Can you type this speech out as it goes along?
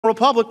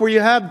republic where you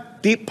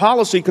have deep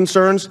policy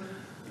concerns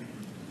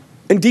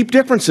and deep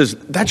differences.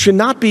 That should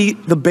not be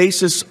the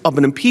basis of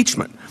an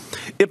impeachment.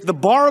 If the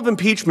bar of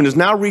impeachment has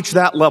now reached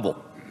that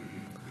level,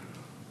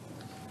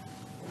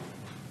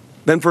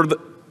 then for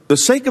the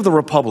sake of the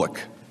republic,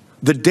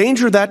 the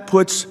danger that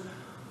puts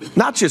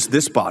not just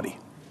this body,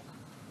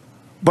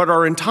 but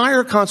our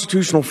entire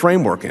constitutional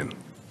framework in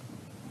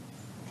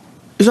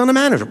is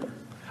unmanageable.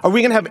 Are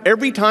we going to have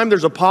every time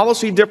there's a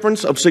policy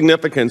difference of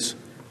significance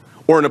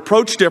or an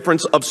approach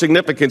difference of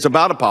significance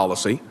about a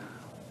policy,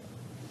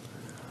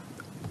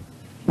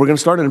 we're going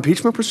to start an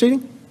impeachment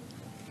proceeding?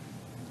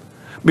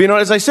 But, you know,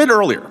 as I said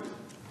earlier,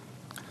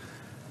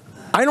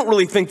 I don't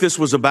really think this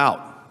was about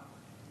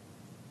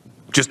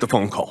just a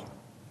phone call.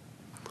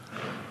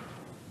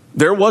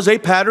 There was a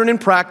pattern in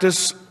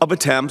practice of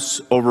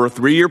attempts over a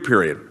 3-year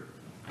period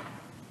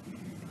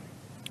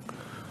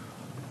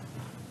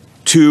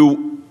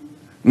to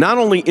not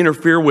only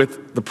interfere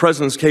with the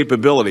president's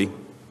capability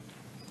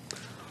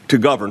to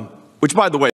govern, which, by the way,